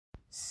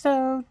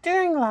So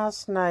during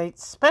last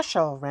night's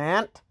special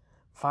rant,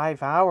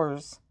 5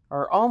 hours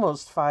or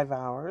almost 5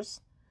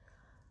 hours,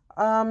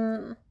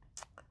 um,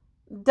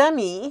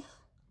 Demi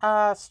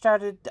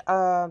started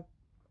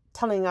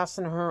telling us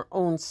in her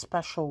own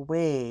special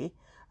way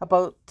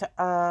about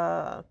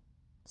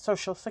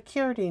social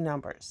security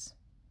numbers.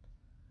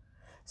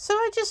 So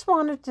I just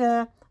wanted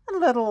a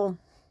little,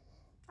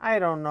 I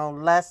don't know,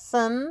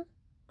 lesson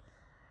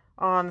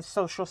on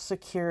social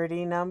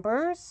security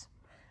numbers.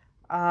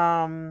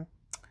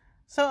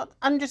 So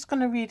I'm just going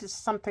to read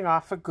something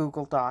off a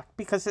Google Doc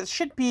because it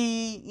should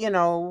be,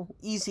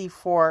 easy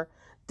for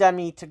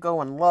Demi to go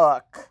and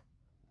look.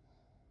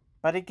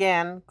 But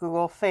again,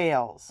 Google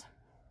fails.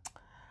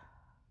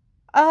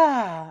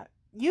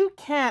 You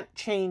can't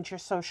change your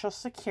social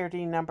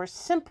security number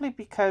simply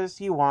because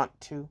you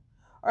want to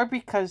or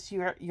because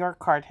your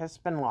card has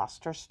been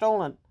lost or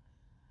stolen.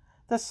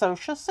 The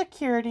Social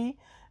Security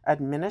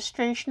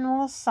Administration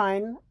will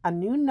assign a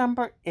new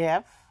number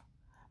if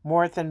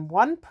more than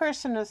one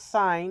person is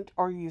signed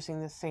or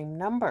using the same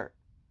number.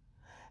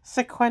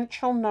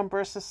 Sequential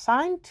numbers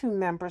assigned to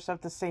members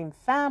of the same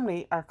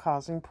family are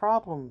causing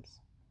problems.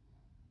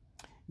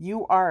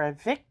 You are a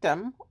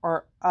victim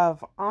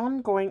of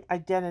ongoing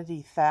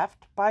identity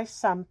theft by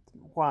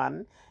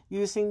someone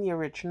using the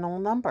original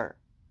number.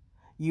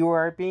 You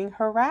are being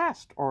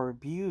harassed or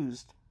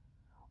abused,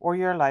 or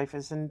your life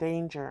is in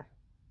danger.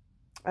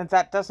 And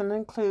that doesn't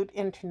include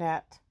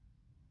internet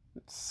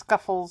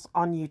scuffles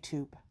on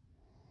YouTube.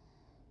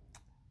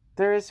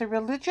 There is a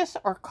religious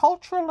or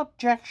cultural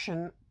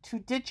objection to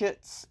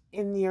digits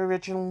in the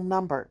original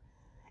number.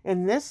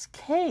 In this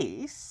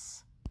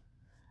case,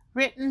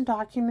 written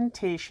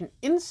documentation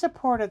in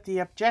support of the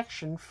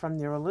objection from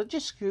the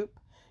religious group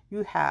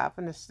you have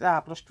an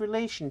established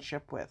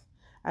relationship with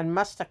and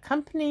must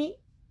accompany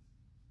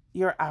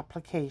your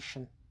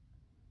application.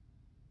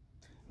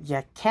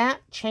 You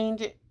can't change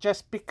it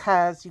just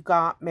because you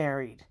got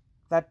married.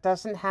 That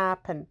doesn't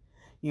happen.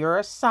 You're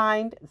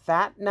assigned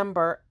that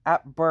number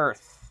at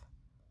birth.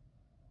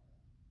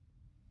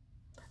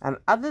 And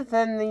other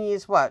than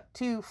these,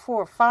 2,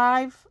 4,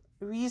 5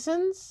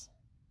 reasons,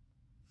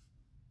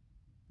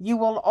 you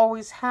will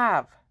always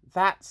have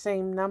that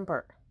same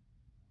number.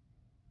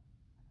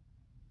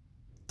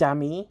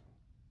 Dummy.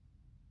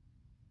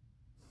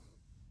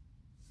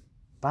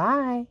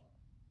 Bye.